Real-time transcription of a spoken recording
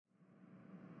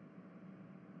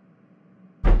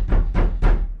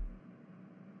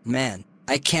Man,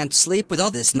 I can't sleep with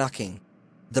all this knocking.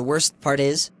 The worst part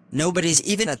is, nobody's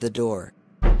even at the door.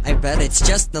 I bet it's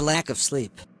just the lack of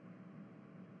sleep.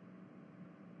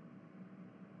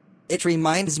 It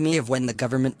reminds me of when the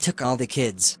government took all the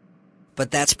kids.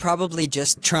 But that's probably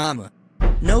just trauma.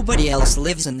 Nobody else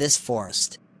lives in this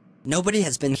forest. Nobody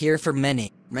has been here for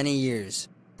many, many years.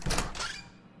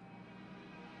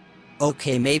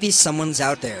 Okay, maybe someone's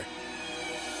out there.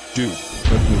 Dude,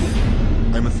 let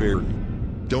move. I'm a fairy.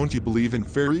 Don't you believe in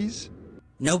fairies?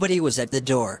 Nobody was at the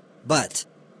door, but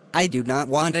I do not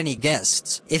want any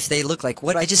guests if they look like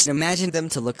what I just imagined them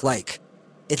to look like.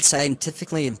 It's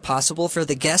scientifically impossible for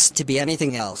the guest to be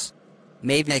anything else.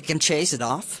 Maybe I can chase it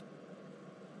off?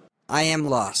 I am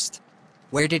lost.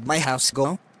 Where did my house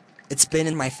go? It's been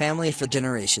in my family for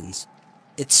generations.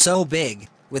 It's so big,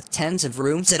 with tens of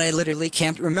rooms that I literally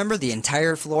can't remember the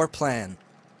entire floor plan.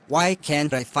 Why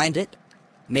can't I find it?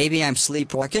 Maybe I'm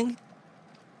sleepwalking?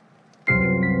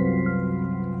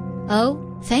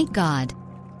 Oh, thank God.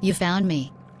 You found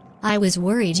me. I was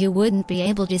worried you wouldn't be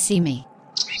able to see me.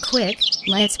 Quick,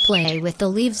 let's play with the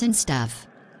leaves and stuff.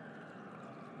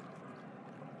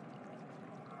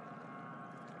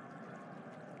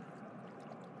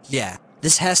 Yeah,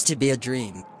 this has to be a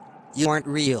dream. You aren't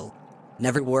real.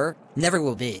 Never were, never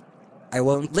will be. I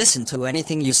won't listen to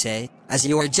anything you say, as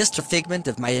you are just a figment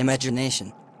of my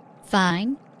imagination.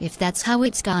 Fine, if that's how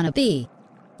it's gonna be.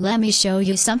 Let me show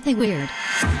you something weird.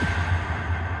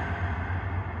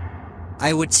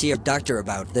 I would see a doctor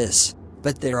about this,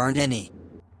 but there aren't any.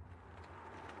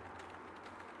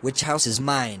 Which house is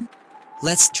mine?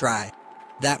 Let's try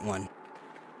that one.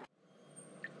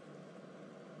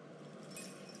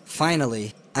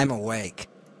 Finally, I'm awake.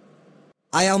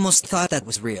 I almost thought that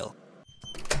was real.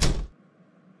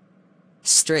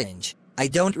 Strange, I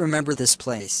don't remember this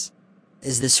place.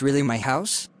 Is this really my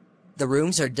house? The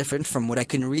rooms are different from what I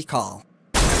can recall.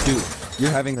 Dude, you're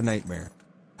having a nightmare.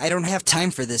 I don't have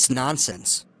time for this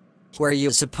nonsense. Who are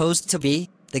you supposed to be?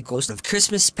 The ghost of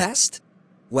Christmas past?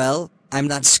 Well, I'm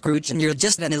not Scrooge and you're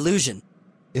just an illusion.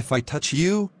 If I touch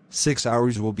you, 6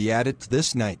 hours will be added to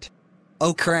this night.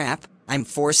 Oh crap, I'm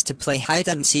forced to play hide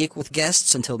and seek with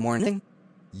guests until morning?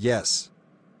 Yes.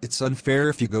 It's unfair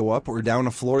if you go up or down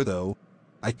a floor though.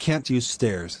 I can't use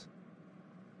stairs.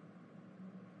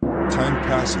 Time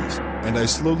passes, and I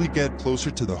slowly get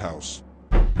closer to the house.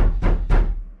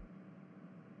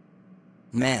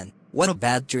 Man, what a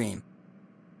bad dream.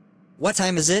 What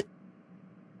time is it?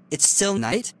 It's still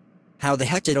night? How the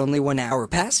heck did only 1 hour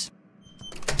pass?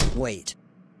 Wait,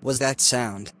 was that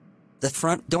sound the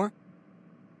front door?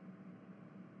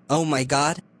 Oh my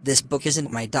god, this book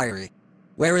isn't my diary.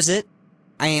 Where is it?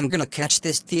 I am gonna catch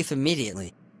this thief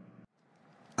immediately.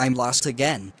 I'm lost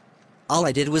again. All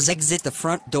I did was exit the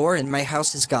front door and my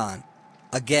house is gone.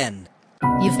 Again.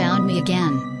 You found me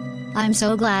again. I'm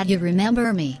so glad you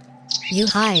remember me. You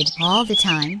hide all the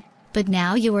time, but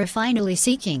now you are finally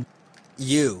seeking.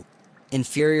 You.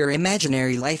 Inferior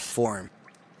imaginary life form.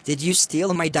 Did you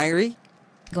steal my diary?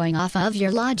 Going off of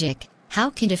your logic, how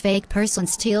can a fake person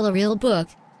steal a real book?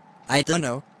 I don't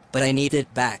know, but I need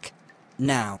it back.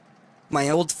 Now. My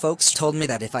old folks told me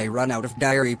that if I run out of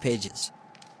diary pages,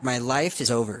 my life is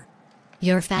over.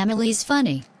 Your family's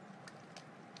funny.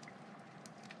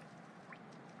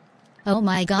 Oh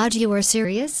my god, you are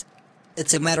serious?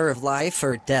 It's a matter of life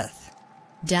or death.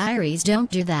 Diaries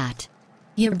don't do that.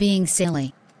 You're being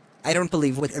silly. I don't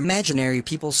believe what imaginary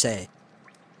people say.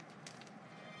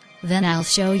 Then I'll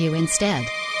show you instead.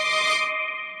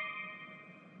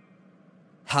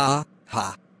 Ha,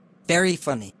 ha. Very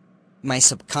funny. My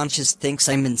subconscious thinks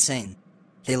I'm insane.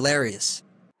 Hilarious.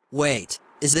 Wait,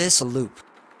 is this a loop?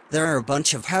 There are a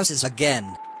bunch of houses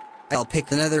again. I'll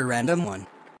pick another random one.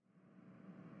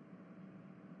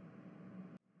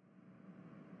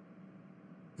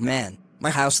 Man, my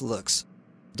house looks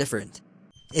different.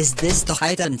 Is this the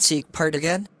hide and seek part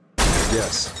again?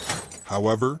 Yes.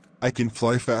 However, I can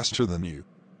fly faster than you.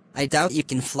 I doubt you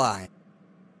can fly.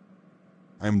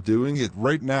 I'm doing it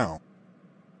right now.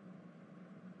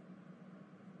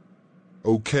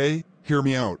 Okay, hear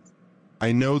me out.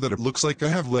 I know that it looks like I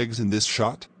have legs in this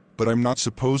shot, but I'm not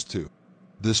supposed to.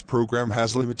 This program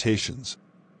has limitations.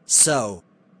 So,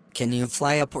 can you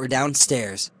fly up or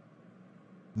downstairs?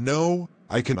 No,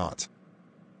 I cannot.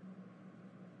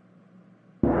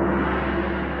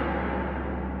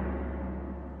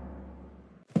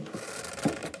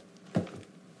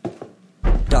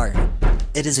 Darn.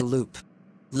 It is a loop.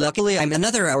 Luckily I'm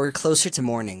another hour closer to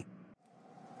morning.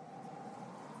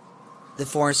 The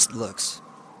forest looks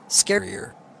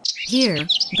scarier. Here,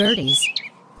 birdies.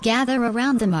 Gather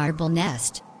around the marble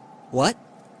nest. What?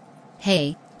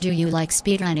 Hey, Do you like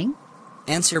speedrunning?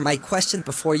 Answer my question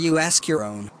before you ask your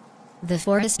own. The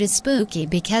forest is spooky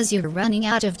because you're running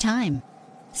out of time.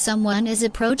 Someone is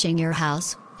approaching your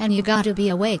house, and you gotta be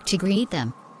awake to greet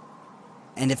them.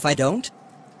 And if I don't?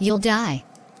 You'll die.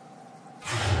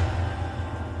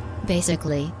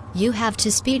 Basically, you have to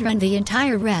speedrun the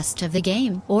entire rest of the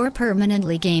game or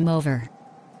permanently game over.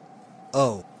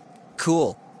 Oh,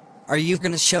 cool. Are you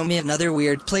gonna show me another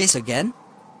weird place again?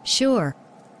 Sure.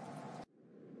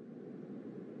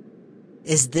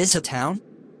 Is this a town?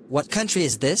 What country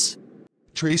is this?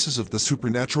 Traces of the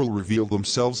supernatural reveal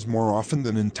themselves more often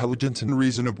than intelligent and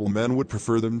reasonable men would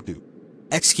prefer them to.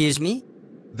 Excuse me?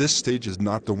 This stage is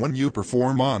not the one you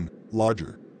perform on,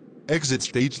 lodger. Exit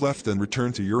stage left and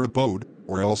return to your abode,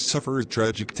 or else suffer a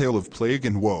tragic tale of plague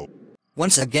and woe.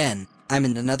 Once again, I'm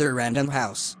in another random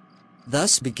house.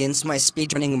 Thus begins my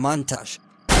speedrunning montage.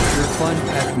 Your fun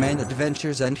Pac-Man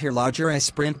adventures end here, lodger. I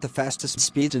sprint the fastest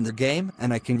speeds in the game,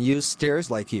 and I can use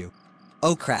stairs like you.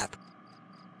 Oh crap.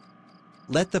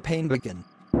 Let the pain begin.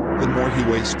 The more he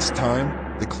wastes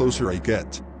time, the closer I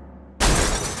get.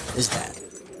 Is that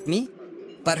me?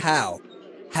 But how?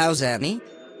 How's Annie?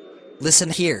 Listen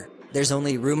here, there's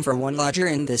only room for one lodger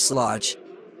in this lodge.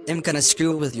 I'm gonna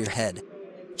screw with your head.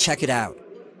 Check it out.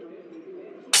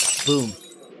 Boom.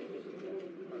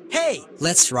 Hey,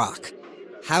 let's rock.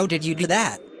 How did you do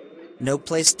that? No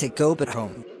place to go but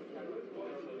home.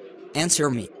 Answer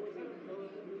me.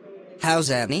 How's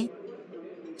Annie?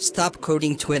 Stop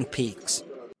quoting Twin Peaks.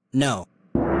 No.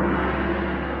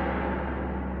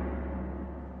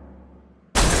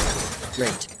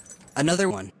 Great. Another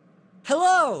one.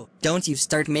 Hello! Don't you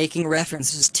start making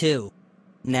references too.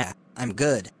 Nah, I'm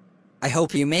good. I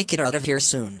hope you make it out of here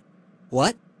soon.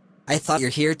 What? I thought you're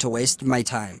here to waste my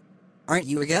time. Aren't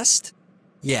you a guest?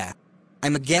 Yeah.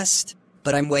 I'm a guest,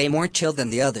 but I'm way more chill than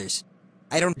the others.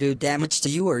 I don't do damage to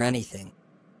you or anything.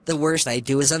 The worst I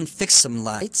do is unfix some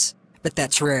lights, but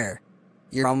that's rare.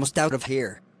 You're almost out of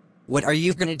here. What are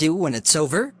you gonna do when it's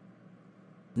over?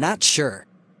 Not sure.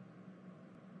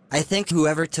 I think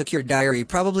whoever took your diary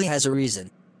probably has a reason.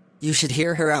 You should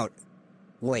hear her out.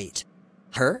 Wait.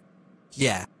 Her?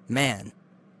 Yeah, man.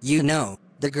 You know,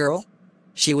 the girl?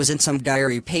 She was in some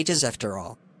diary pages after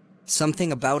all.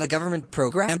 Something about a government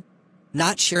program?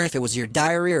 Not sure if it was your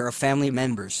diary or a family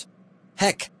member's.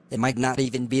 Heck, it might not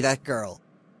even be that girl.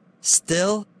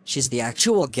 Still, she's the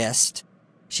actual guest.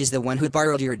 She's the one who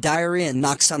borrowed your diary and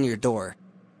knocks on your door.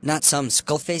 Not some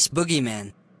skull-face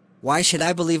boogeyman. Why should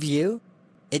I believe you?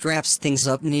 It wraps things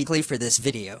up neatly for this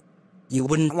video. You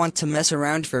wouldn't want to mess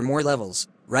around for more levels,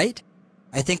 right?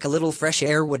 I think a little fresh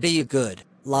air would do you good,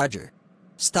 lodger.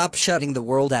 Stop shutting the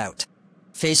world out.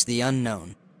 Face the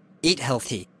unknown. Eat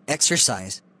healthy,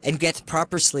 exercise, and get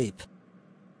proper sleep.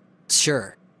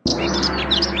 Sure.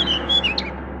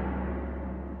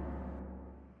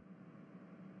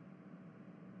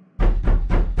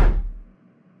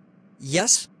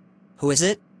 Yes? Who is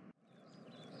it?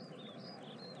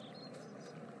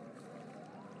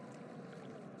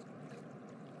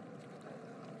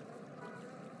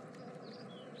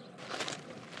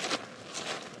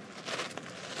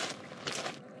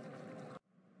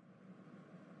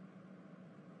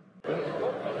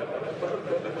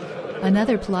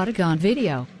 Another Plotagon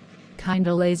video.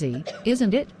 Kinda lazy,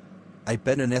 isn't it? I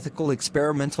bet Unethical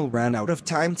Experimental ran out of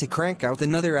time to crank out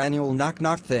another annual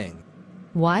knock-knock thing.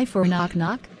 Why for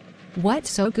knock-knock? What's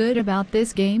so good about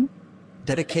this game?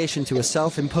 Dedication to a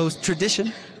self-imposed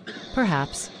tradition?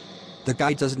 Perhaps. The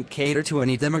guy doesn't cater to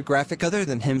any demographic other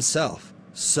than himself,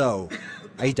 so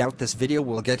I doubt this video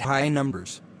will get high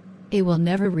numbers. It will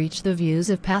never reach the views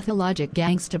of pathologic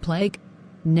gangsta plague.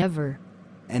 Never.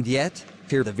 And yet,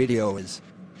 here the video is.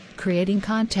 Creating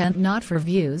content not for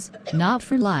views, not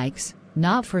for likes,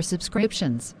 not for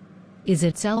subscriptions. Is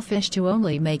it selfish to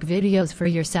only make videos for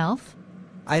yourself?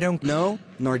 I don't know,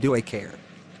 nor do I care.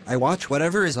 I watch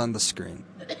whatever is on the screen.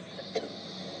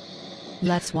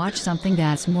 Let's watch something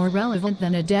that's more relevant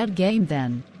than a dead game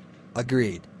then.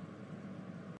 Agreed.